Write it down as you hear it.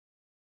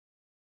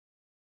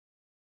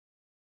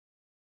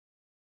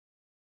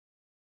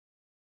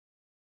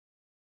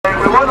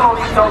one of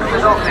these dogs is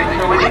adopted,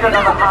 so we need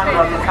another hand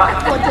on the cat.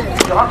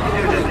 You'll have to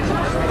do this.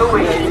 Do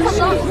we?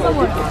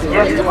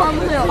 Yes.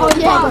 Oh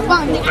yeah, the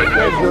fun.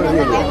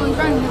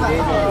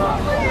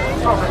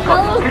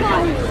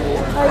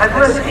 Has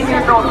this in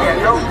your dog yet,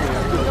 no?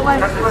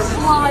 That's what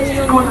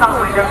it's going that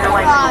way, down the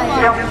line.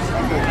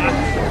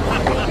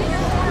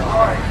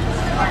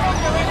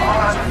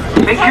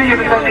 Make sure you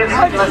get this.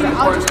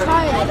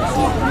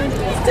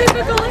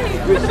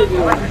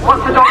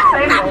 What's the dog's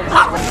name?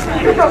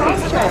 Your doggy.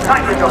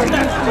 That's your doggy.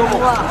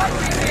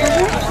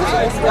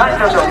 That's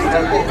your doggy.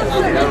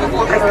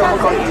 We'll take a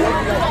look on you.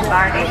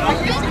 Barney.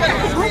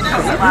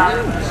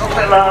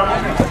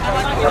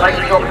 I like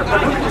to go to the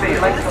look to me. I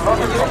like to love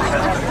the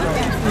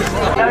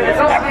now, the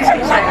dog racing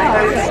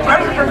segment is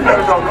very similar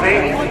to dog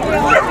racing.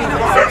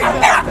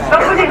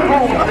 Somebody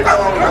holds the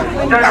dog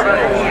down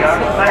around here,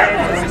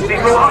 and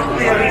we go up to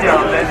the arena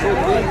of this.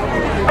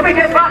 Let me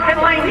get back in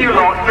line, you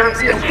lot. You're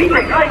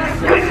cheating. Right,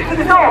 good to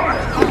the dog.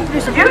 Can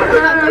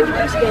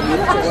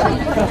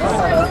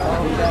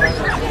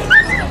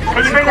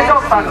you bring the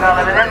dog back,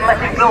 Alan, and then let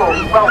it go?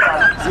 Well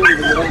done.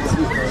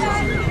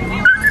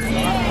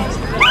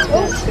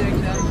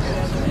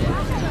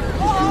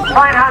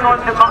 Try and hang on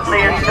to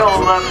Muttley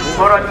until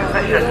we're on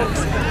position.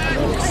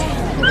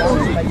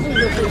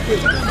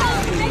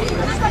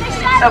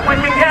 If we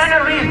can get in a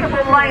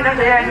reasonable line at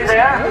the end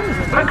there,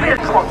 quickly as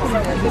possible.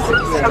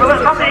 Have we got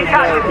somebody to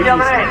catch it at the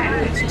other end?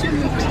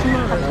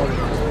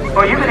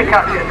 Or are you going to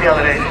catch it at the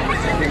other end?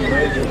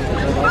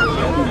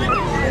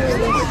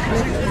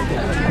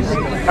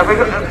 Have we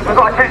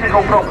got a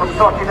technical problem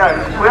sorted out?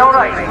 We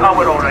alright? Oh,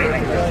 we're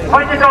alright.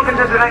 Point the dog in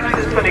the direction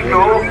it's going to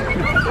go,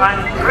 and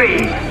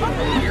 3.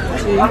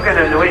 I'm going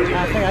to do it.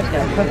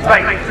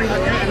 Right.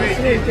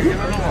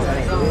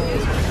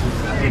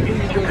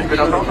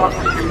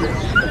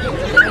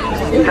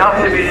 You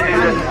have to be to do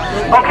this.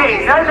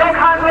 Okay, now dog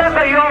handlers,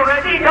 are you all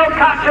ready? Dog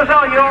catchers,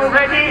 are you all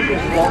ready?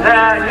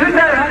 The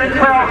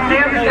 2012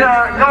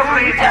 Nairnshire dog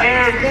race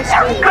is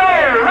go!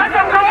 Let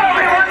them go,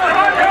 everyone!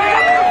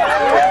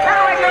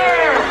 Here we go!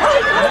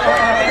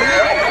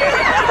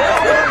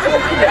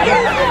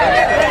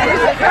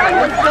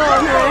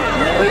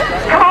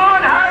 Come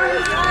on,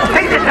 hounds!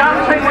 Take the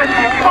dancing with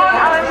you. Come on,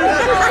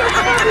 hounds!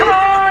 Come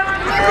on!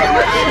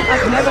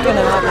 That's never going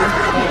to happen.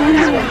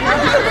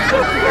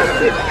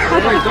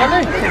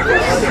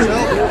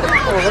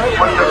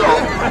 Wonderful.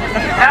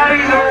 Now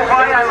you know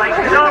why I like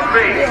the dog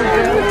race.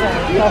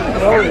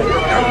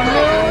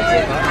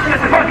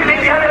 Just before you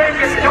leave the other end,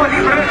 just do the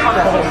route on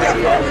it.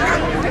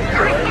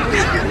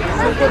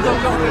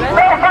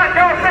 Oh, back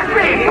down, let's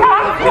see. Come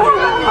on,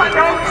 back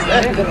down.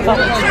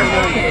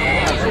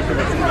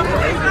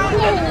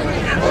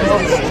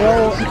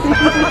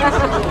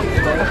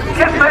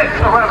 Get this,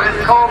 or whatever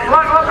it's called.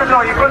 Black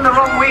Labrador, you're going the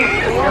wrong way.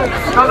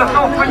 No, there's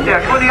no foot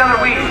there. Go the other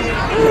way.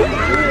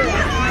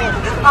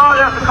 Oh,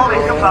 there's the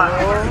collie. Come back.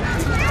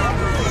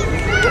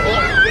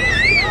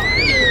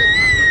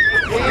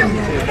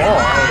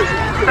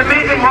 It's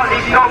amazing what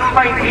these dogs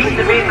find to eat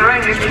the main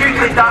ring. It's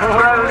usually dark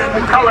brown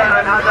in colour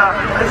and has a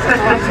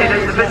consistency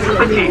that's a bit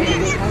spitty.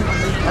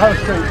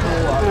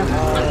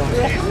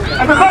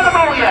 Have we got them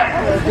all yet?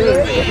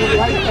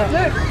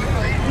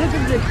 Look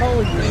at the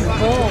collie.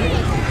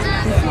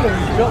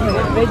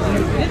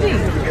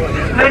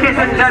 Ladies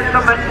and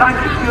gentlemen, thank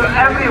you to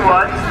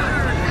everyone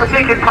for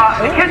taking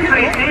part in the kids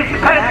races, the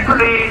pet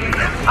parade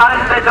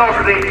and the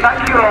dog race.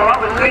 Thank you all, that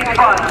was great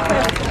fun.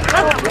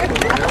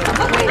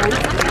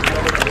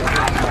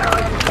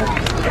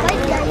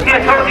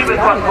 Yes, only was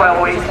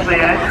worthwhile waiting for the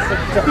end.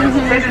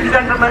 Ladies and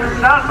gentlemen,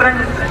 that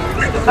brings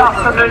this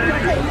afternoon's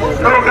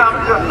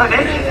programme to a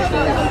finish.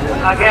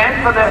 Again,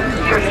 for the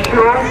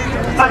show.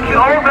 Thank you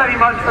all very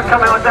much for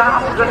coming on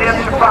behalf of the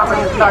Nairnshire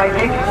Farmers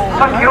Society.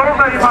 Thank you all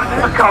very much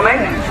for coming.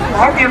 I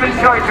hope you've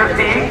enjoyed your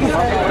day.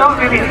 It's not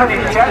really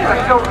finished yet,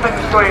 there's still things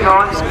going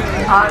on.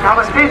 And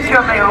have a safe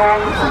journey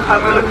home,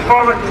 and we look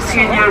forward to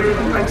seeing you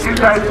in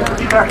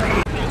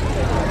 2013.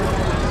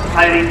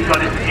 Irene's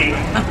got his tea.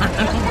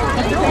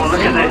 Oh,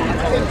 look at this.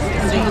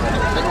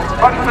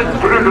 What's with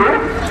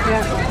Bruno?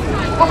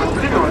 What was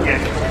Bruno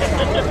again?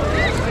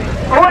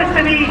 Oh, it's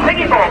the wee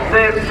thingy bob,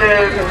 the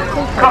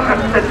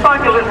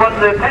spaniel that won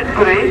the pet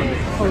parade.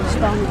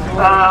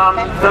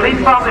 The lead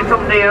family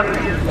from there.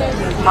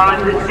 And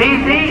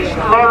Daisy,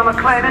 Laura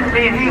McLennan,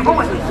 Daisy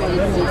Woman.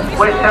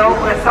 We're still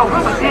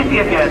with Daisy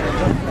again.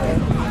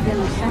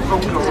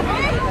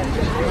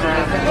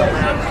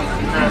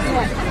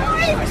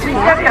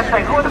 Terrier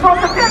thing. Oh, the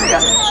bottom of terrier.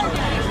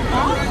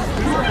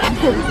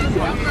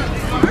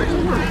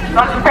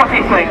 That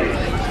spotty thing.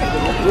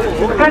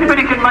 If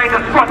anybody can mind a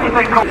spotty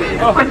thing called...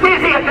 But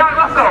Daisy and John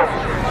Russell.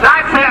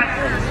 That's it.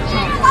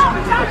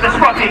 The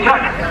spotty John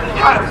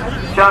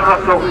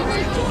Russell.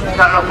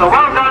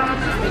 Well done.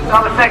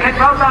 Have a second.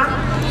 Well done.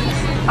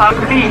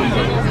 Clean.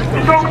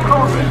 The dog's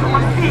called Russo.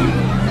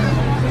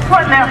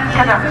 What on earth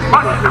can a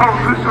much called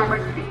Russo